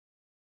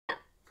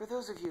For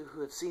those of you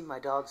who have seen my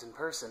dogs in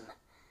person,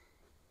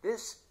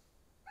 this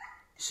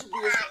should be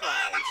a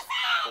surprise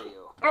for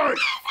you. Hey!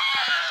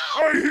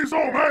 Hey, he's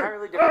home, hey!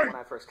 Entirely different Hey! when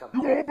I first come You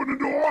home. gonna open the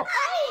door?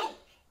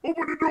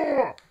 Open the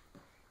door!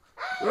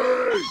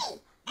 Hey!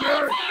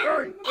 Hey,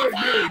 hey, hey,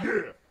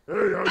 yeah. Hey, how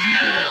you doing?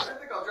 I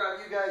think I'll drive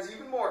you guys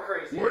even more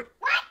crazy. What?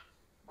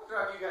 I'll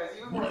drive you guys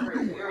even more What you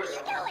crazy. doing? Here we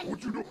go.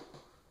 What you doing?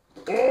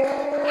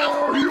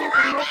 Oh, he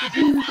opening up the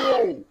food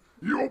bowl.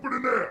 He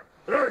opening there.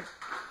 Hey,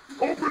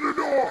 open the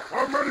door.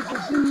 I'm ready for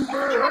food,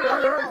 man. Hey.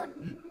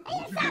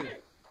 What you doing?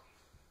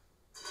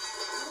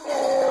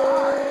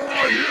 Oh,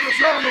 I hear the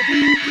sound of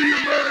food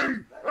being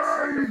made.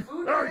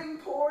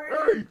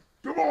 Hey,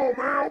 come on,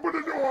 man. Open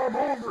the door. I'm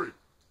hungry.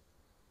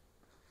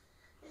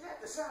 Is that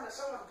the sound of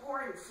someone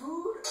pouring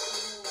food?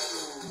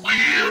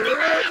 Yeah,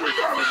 every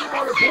time there's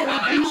somebody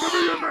pouring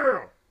food in there.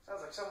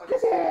 Sounds like someone.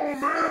 Come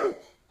on,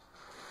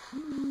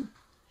 man.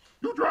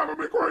 You driving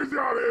me crazy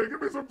out here.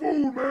 Give me some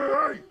food, man.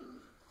 Hey.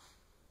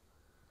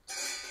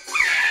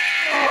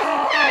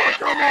 Oh,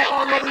 come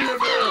on. Let me in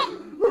there.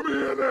 Let me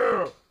in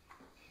there.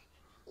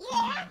 Yeah,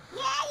 you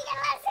gonna let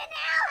us in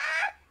now,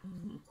 huh?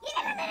 You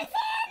gonna let us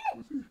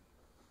in?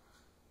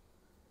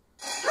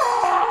 Oh,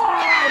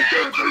 I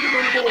can't take it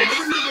anymore. Let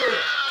me in there.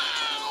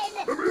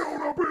 Let me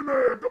on up in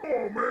there. Come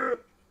on, man.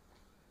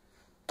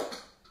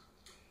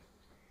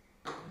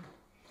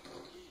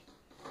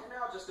 And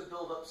now just to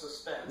build up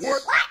suspense.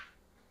 What?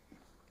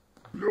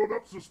 Build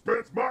up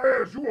suspense? My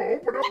ass, you will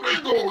open up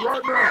that door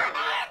right now.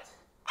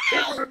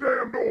 Open the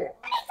damn door.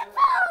 I need some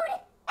food!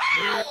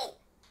 Hey!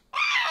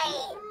 Hey!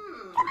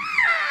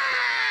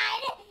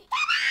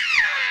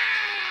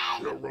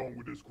 What's wrong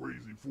with this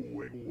crazy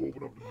fool? Ain't gonna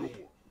open up the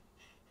door.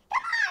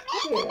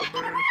 Come on, man! Come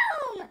on, man.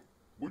 Room.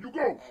 Where'd you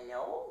go?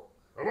 Hello?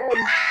 Hello?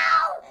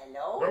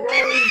 Hello? Hello?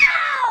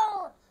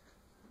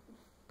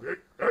 No!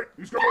 Hey,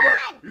 he's coming back.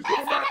 He's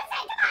coming back.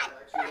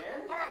 Let you in?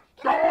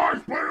 Oh,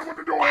 he's playing with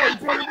the door. He's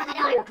playing with the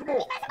door. Come on.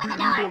 You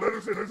gonna let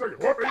us in a second.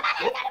 What?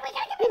 Hey,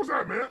 what was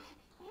that, man?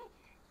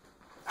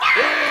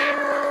 Yeah!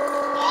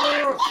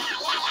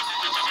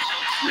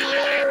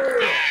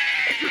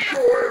 Get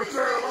your ass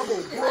down. I'm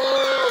gonna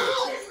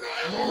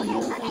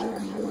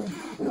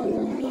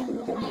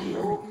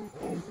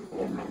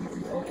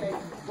Okay,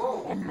 whoa.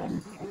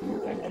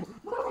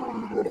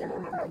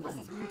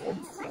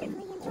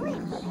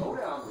 Slow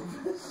down.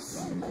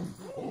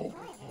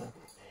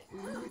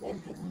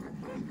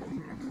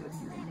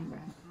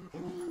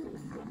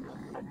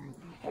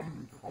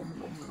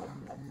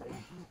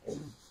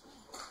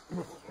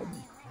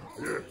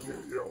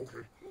 Yeah,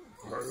 okay.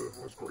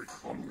 That's great.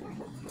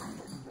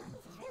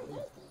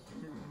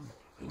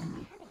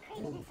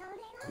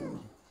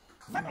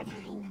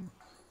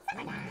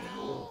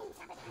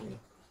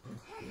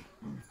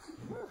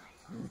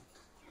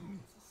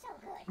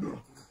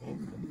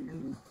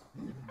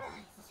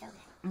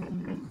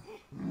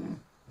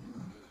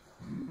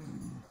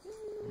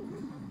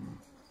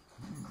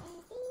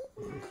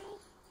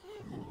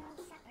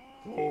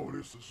 Oh,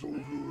 this is so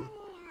good.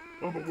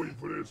 I've been waiting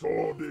for this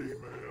all day,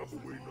 man. I've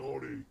been waiting all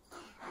day.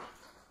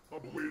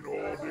 I've been waiting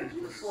all day for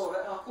this. Slow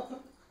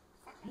down.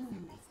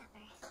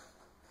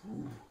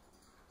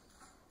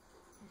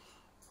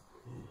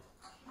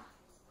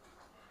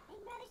 Big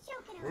brother's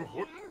choking over here. I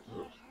don't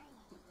care.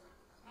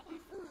 I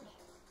got food.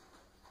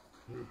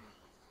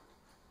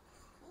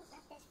 He's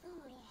got this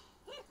food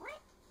here. What?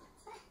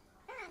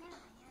 Oh, no.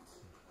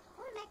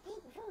 We're back to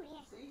eating food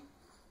here. See?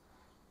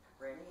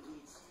 Rennie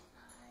eats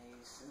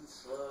nice and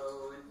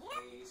slow and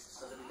paced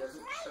so that he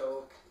doesn't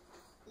choke.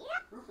 Yep.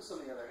 Rufus, on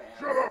the other hand,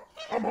 Shut up!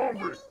 I'm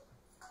hungry. is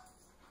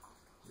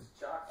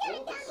chock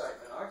full of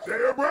excitement, aren't you?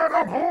 Damn right,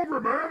 I'm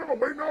hungry, man. I've been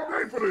waiting all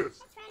day for this.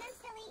 That's right, I'm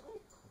still eating.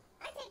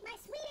 I take my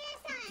sweet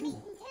ass time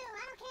eating too.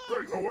 I don't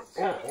care. Hey, oh, what?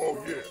 Oh,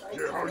 yeah.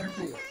 How you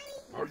doing?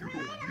 How you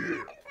doing?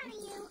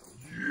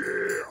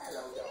 Yeah.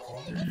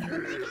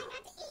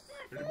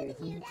 Any more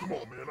food? Come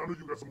on, man. I know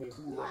you got some more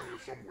food around here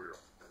somewhere.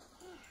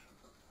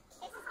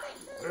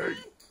 Hey.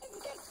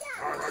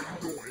 How you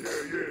doing?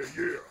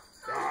 Yeah.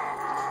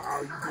 How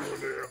you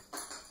doing there?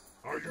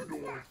 How you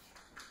doing?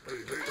 Hey.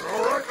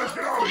 All right, let's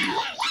get out of here.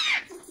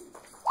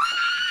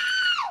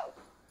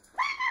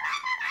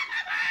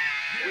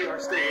 We are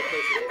still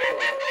replacing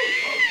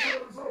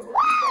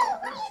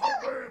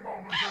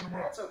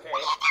That's okay.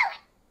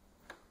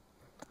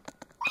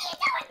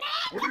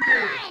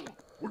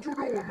 What you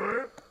doing,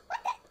 man?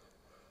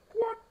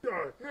 What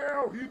the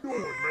hell he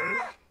doing, man?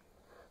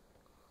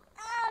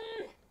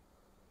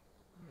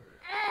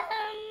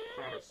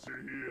 Trying to sit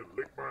here and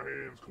lick my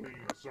hands clean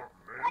or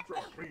something, man. I'm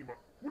trying to clean my...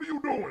 What are you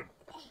doing?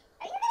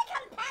 Are you gonna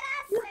come pet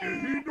us? What is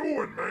he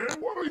doing, man?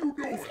 What are you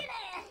doing?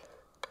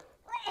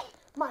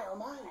 My oh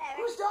my,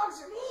 whose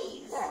dogs are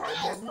these?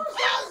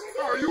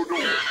 How are you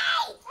doing?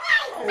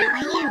 How are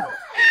you?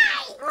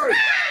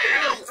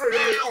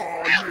 Hey,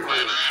 oh yeah.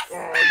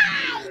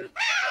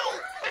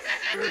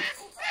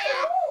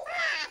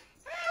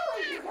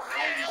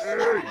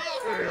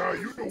 Hey, how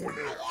you doing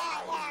there?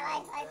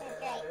 Life is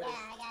great. Yeah,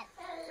 I got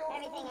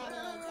everything I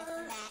need just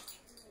for that.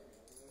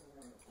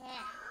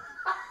 Yeah.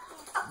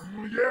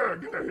 Yeah,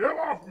 get the hell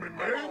off me,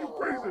 man. You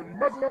crazy. You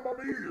messing up my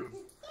ears.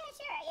 Yeah,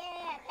 sure.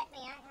 Yeah, pet me.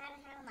 I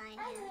don't mind.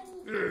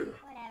 Yeah.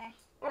 Whatever.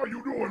 How you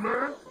doing,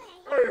 man?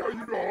 Hey, how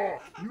you doing? Oh,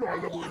 you know I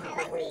love when you come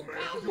home, man.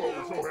 Cause you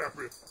always so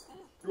happy.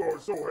 You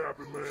always so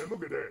happy, man.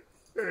 Look at that.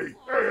 Hey,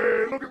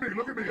 look at me.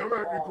 Look at me. I'm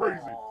acting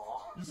crazy.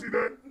 You see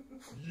that?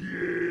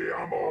 Yeah,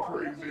 I'm all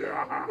crazy.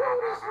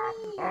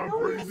 I'm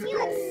crazy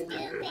dog.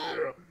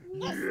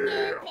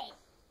 Yeah.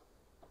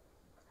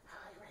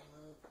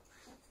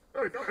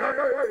 Hey,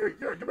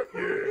 yeah, get back.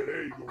 Yeah,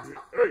 there you go, man.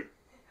 Hey.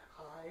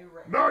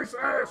 Nice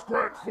ass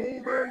crack, fool,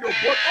 man. Your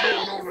butt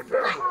showing on the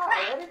camera.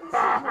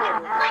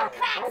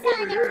 I'm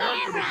over here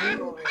acting a fool.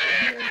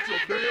 You want your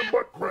damn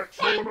butt crack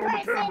showing on the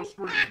camera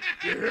screen.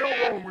 The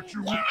hell wrong with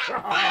you?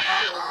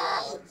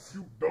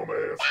 You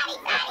dumbass.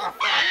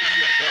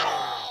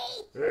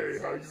 Hey,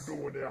 how you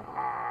doing there?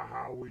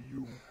 How are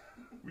you?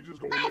 We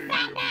just gonna lay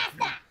here with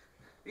you.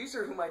 These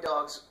are who my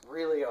dogs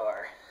really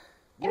are.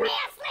 What?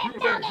 You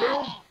was on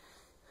film?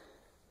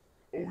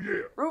 Oh,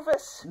 yeah.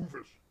 Rufus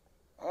Rufus.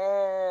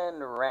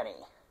 and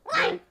Rennie.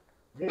 No.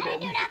 What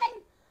about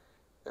Rufus?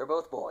 They're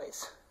both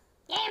boys.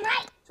 Damn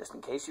right. Just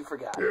in case you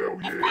forgot. Hell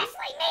yeah.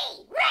 Especially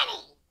me,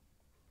 Rennie.